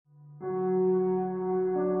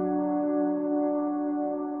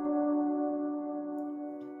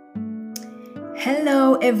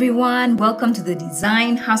Hello, everyone. Welcome to the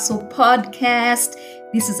Design Hustle podcast.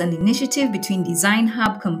 This is an initiative between Design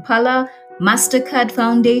Hub Kampala, MasterCard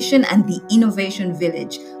Foundation, and the Innovation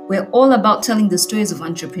Village. We're all about telling the stories of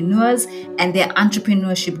entrepreneurs and their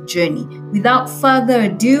entrepreneurship journey. Without further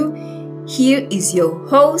ado, here is your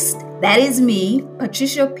host. That is me,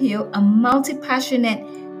 Patricia Pio, a multi-passionate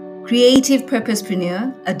creative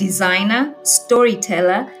purposepreneur, a designer,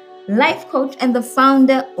 storyteller, life coach, and the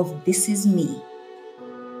founder of This Is Me.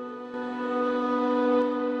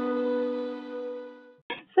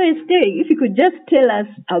 So Esther, if you could just tell us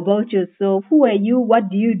about yourself, who are you? What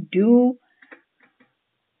do you do?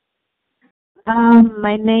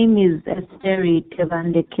 My name is Esteri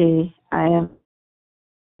Tevandeke. I am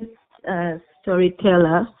a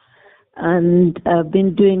storyteller, and I've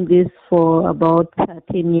been doing this for about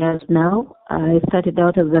 13 years now. I started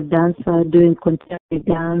out as a dancer doing contemporary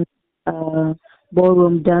dance,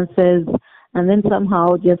 ballroom dances, and then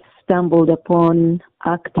somehow just stumbled upon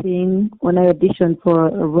acting when I auditioned for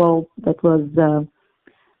a role that was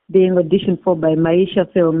being auditioned for by Maisha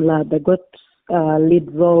Film Lab. I got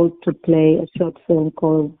lead role to play a short film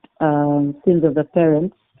called Sins of the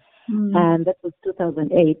Parents, and that was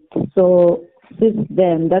 2008. So since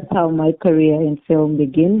then, that's how my career in film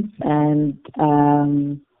begins. And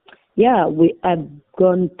I've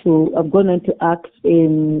gone on to act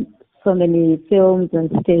in so many films and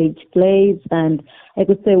stage plays, and I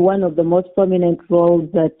could say one of the most prominent roles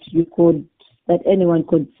that anyone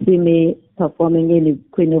could see me performing in is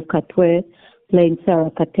Queen of Katwe, playing Sarah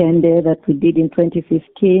Katende, that we did in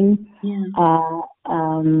 2015.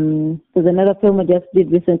 There's another film I just did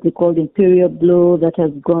recently called Imperial Blue that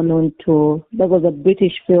was a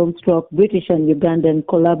British film stroke, British and Ugandan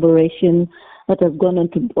collaboration that has gone on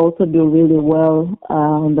to also do really well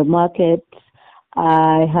on the market.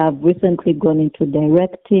 I have recently gone into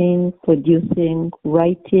directing, producing,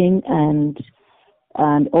 writing, and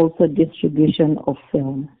also distribution of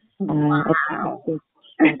film. Wow.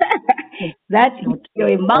 You're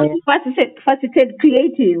a multifaceted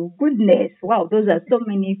creative. Goodness. Wow, those are so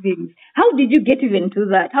many things. How did you get even to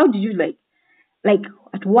that? How did you like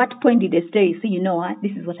at what point did Esther say, you know what,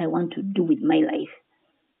 this is what I want to do with my life?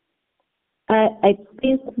 I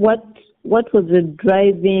think what was the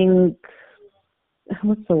driving,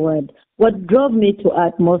 what's the word? What drove me to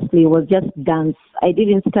art mostly was just dance. I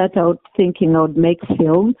didn't start out thinking I would make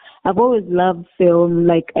film. I've always loved film.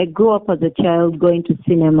 Like, I grew up as a child going to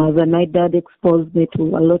cinemas, and my dad exposed me to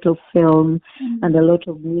a lot of film and a lot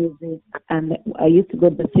of music. And I used to go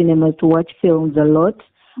to the cinemas to watch films a lot.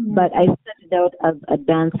 But I started out as a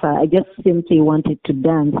dancer. I just simply wanted to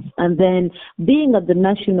dance. And then being at the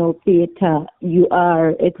National Theatre, you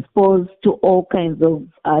are exposed to all kinds of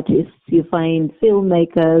artists. You find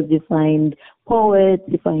filmmakers, you find poets,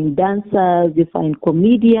 you find dancers, you find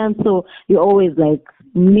comedians. So you're always like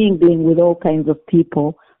mingling with all kinds of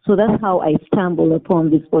people. So that's how I stumbled upon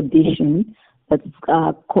this audition that's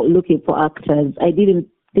looking for actors. I didn't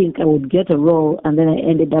think I would get a role, and then I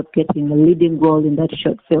ended up getting a leading role in that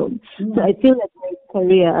short film. So I feel like my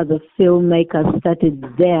career as a filmmaker started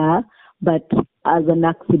there, but as an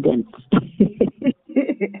accident.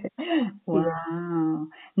 Wow.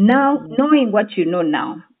 Now, knowing what you know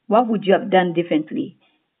now, what would you have done differently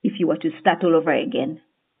if you were to start all over again?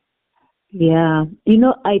 Yeah.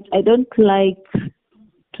 I don't like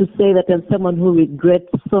to say that I'm someone who regrets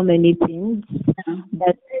so many things,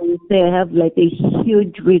 but I would say I have like a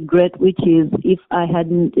huge regret, which is if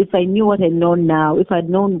I knew what I know now, if I'd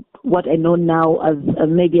known what I know now as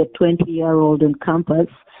maybe a 20-year-old on campus,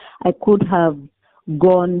 I could have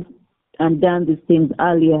gone and done these things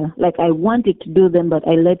earlier. Like, I wanted to do them, but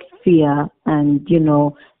I let fear and,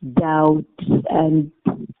 doubt and,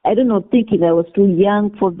 I don't know, thinking I was too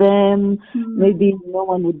young for them. Maybe no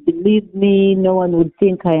one would believe me. No one would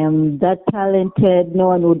think I am that talented. No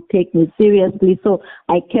one would take me seriously. So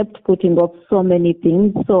I kept putting off so many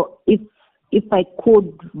things. So if I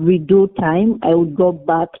could redo time, I would go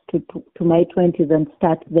back to my 20s and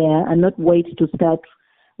start there and not wait to start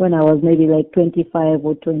when I was maybe like 25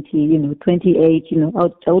 or 28,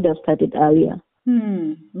 I would have started earlier.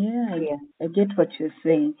 Yeah, I get what you're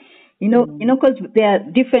saying. Because there are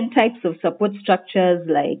different types of support structures,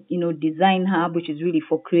 like, Design Hub, which is really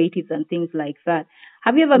for creatives and things like that.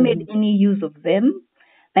 Have you ever made any use of them?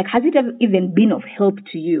 Like, has it ever even been of help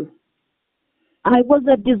to you? I was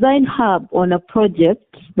at Design Hub on a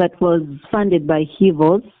project that was funded by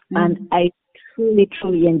HIVOS, and I truly,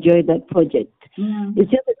 truly enjoyed that project. It's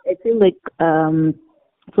just that I feel like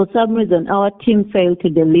for some reason our team failed to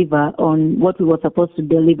deliver on what we were supposed to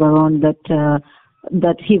deliver on that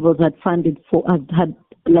HIVOS had funded for, had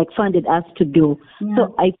like funded us to do. Yeah.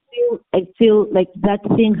 So I feel like that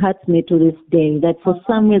thing hurts me to this day. That for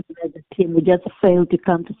some reason as a team we just failed to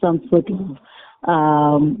come to some sort of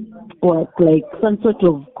some sort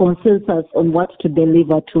of consensus on what to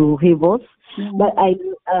deliver to Hivos. But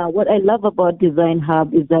what I love about Design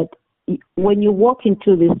Hub is that when you walk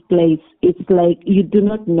into this place, it's like you do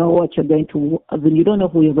not know what you're going to, I mean, you don't know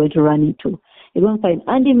who you're going to run into. You're going to find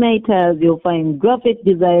animators, you'll find graphic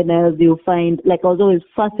designers, you'll find, like I was always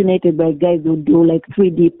fascinated by guys who do like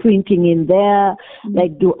 3D printing in there,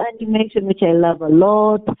 like do animation, which I love a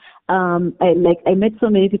lot. I met so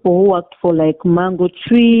many people who worked for like Mango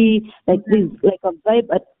Tree, like this, like a vibe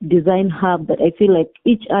at Design Hub that I feel like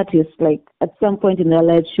each artist, like at some point in their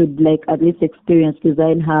lives should like at least experience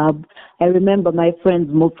Design Hub. I remember my friends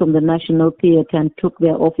moved from the National Theatre and took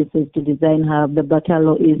their offices to Design Hub, the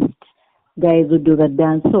Batalo East guys who do the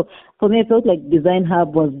dance. So for me, I felt like Design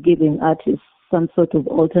Hub was giving artists some sort of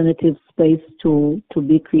alternative space to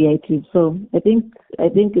be creative. So I think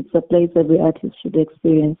it's a place every artist should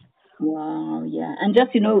experience. Wow, yeah. And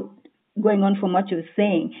just, going on from what you were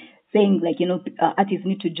saying like, artists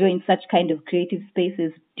need to join such kind of creative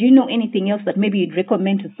spaces. Do you know anything else that maybe you'd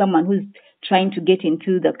recommend to someone who's trying to get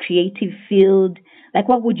into the creative field? Like,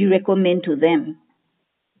 what would you recommend to them?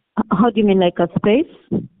 How do you mean, like a space?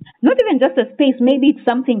 Not even just a space. Maybe it's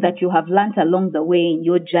something that you have learned along the way in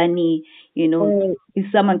your journey. If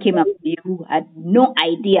someone came up to you who had no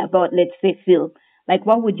idea about, let's say, film, like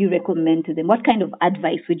what would you recommend to them? What kind of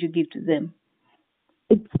advice would you give to them?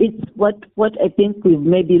 It's what I think we've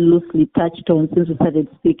maybe loosely touched on since we started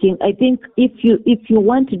speaking. I think if you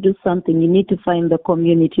want to do something, you need to find the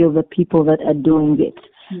community of the people that are doing it.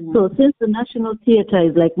 So since the National Theatre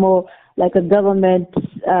is like more like a government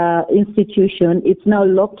institution, it's now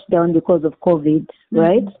locked down because of COVID,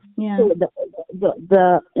 right? Yeah. So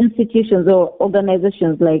the institutions or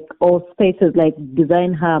organizations or spaces like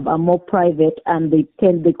Design Hub are more private, and they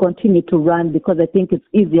continue to run because I think it's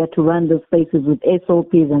easier to run those spaces with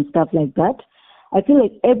SOPs and stuff like that. I feel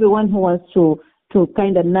like everyone who wants to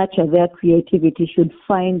kind of nurture their creativity should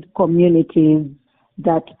find communities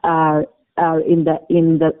that are in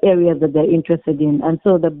the areas that they're interested in. And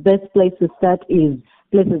so the best place to start is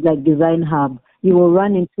places like Design Hub. You will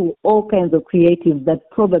run into all kinds of creatives that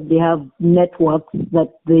probably have networks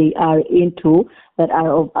that they are into, that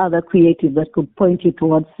are of other creatives that could point you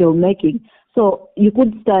towards filmmaking. So you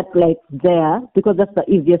could start like there, because that's the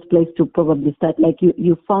easiest place to probably start. Like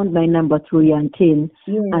you found my number through Yantin,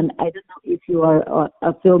 and I don't know if you are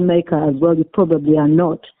a filmmaker as well. You probably are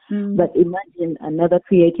not. But imagine another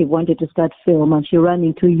creative wanted to start film, and she ran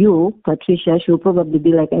into you, Patricia. She'll probably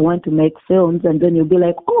be like, I want to make films. And then you'll be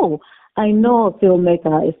like, oh, I know a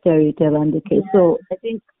filmmaker, Esther Terandike. So I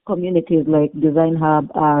think communities like Design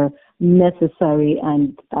Hub are necessary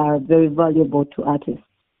and are very valuable to artists.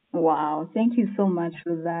 Wow, thank you so much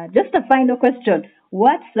for that. Just a final question.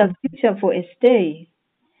 What's the future for Esther?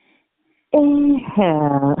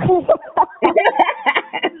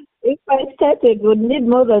 If I started, would need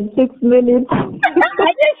more than 6 minutes. Are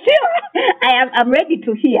you sure? I'm ready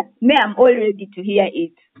to hear. I'm all ready to hear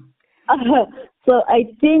it. So I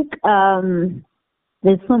think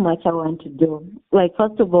there's so much I want to do. Like,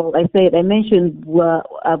 first of all, I mentioned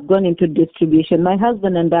I've gone into distribution. My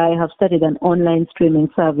husband and I have started an online streaming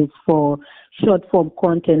service for short form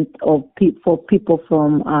content for people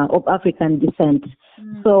from of African descent.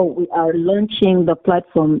 So we are launching the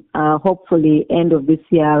platform hopefully end of this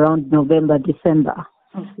year, around November, December.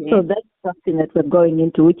 Okay. So that's something that we're going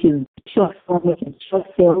into, which is short form, which is short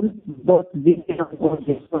films, both video and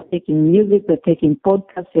audio. We're taking music, we're taking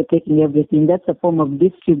podcasts, we're taking everything. That's a form of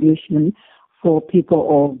distribution for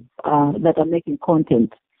people that are making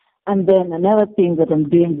content. And then another thing that I'm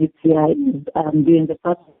doing this year is I'm doing the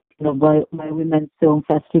first of my Women's Film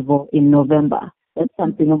Festival in November. That's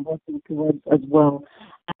something I'm working towards as well.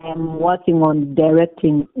 I am working on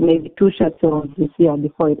directing maybe 2 short films this year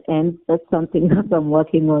before it ends. That's something that I'm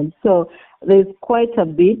working on. So there's quite a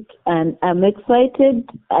bit, and I'm excited.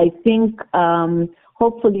 I think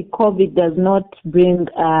hopefully COVID does not bring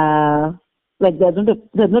does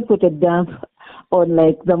not put a damp on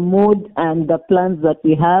like the mood and the plans that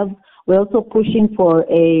we have. We're also pushing for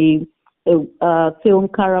a film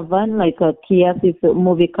caravan, like a Kiasi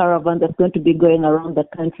movie caravan that's going to be going around the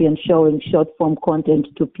country and showing short form content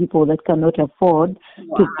to people that cannot afford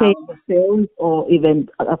to pay for films or even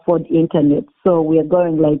afford internet. So we are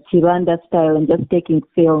going like Chiranda style and just taking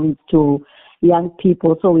films to young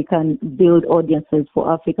people so we can build audiences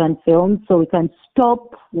for African films, so we can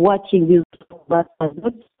stop watching these, but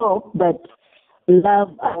not stop, but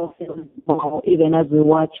love our films more, even as we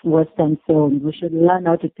watch Western films. We should learn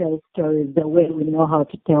how to tell stories the way we know how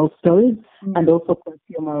to tell stories, and also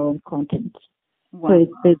consume our own content. Wow. So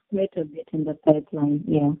there's quite a bit in the pipeline,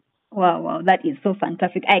 yeah. Wow, that is so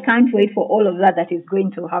fantastic. I can't wait for all of that is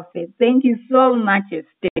going to happen. Thank you so much,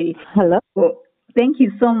 Esther. Hello? Thank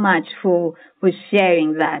you so much for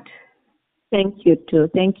sharing that. Thank you, too.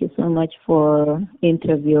 Thank you so much for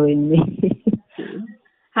interviewing me.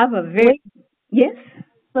 Have a very... Yes?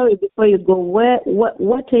 Sorry, before you go,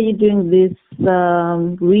 what are you doing this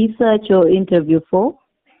research or interview for?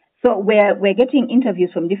 So we're getting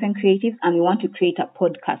interviews from different creatives, and we want to create a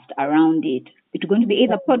podcast around it. It's going to be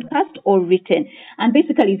either podcast or written. And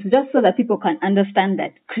basically, it's just so that people can understand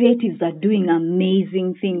that creatives are doing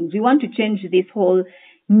amazing things. We want to change this whole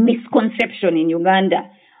misconception in Uganda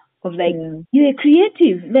of like, you're a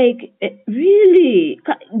creative, like, really,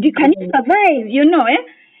 can you survive,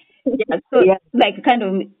 Yeah, so like kind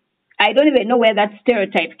of, I don't even know where that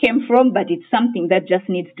stereotype came from, but it's something that just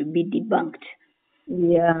needs to be debunked.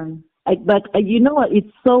 Yeah, but you know what?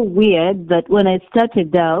 It's so weird that when I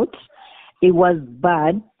started out, it was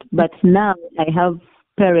bad, but now I have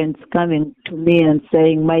parents coming to me and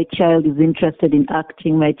saying, my child is interested in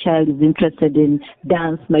acting, my child is interested in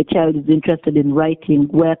dance, my child is interested in writing,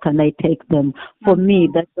 where can I take them? For me,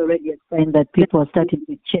 that's already a sign that people are starting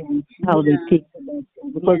to change how they think about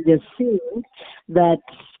things, because they're seeing that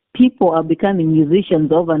people are becoming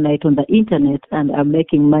musicians overnight on the internet and are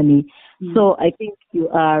making money. So I think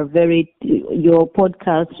your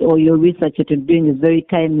podcast or your research that you're doing is very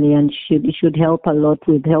timely and should help a lot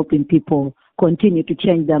with helping people continue to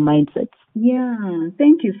change their mindsets. Yeah,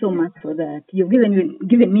 thank you so much for that. You've given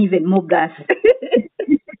me even more gas.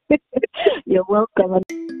 You're welcome.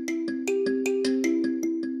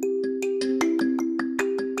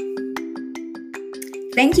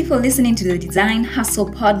 Thank you for listening to the Design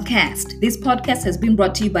Hustle podcast. This podcast has been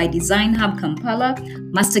brought to you by Design Hub Kampala,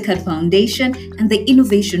 Mastercard Foundation, and the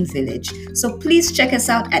Innovation Village. So please check us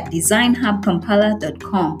out at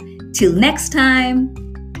designhubkampala.com. Till next time.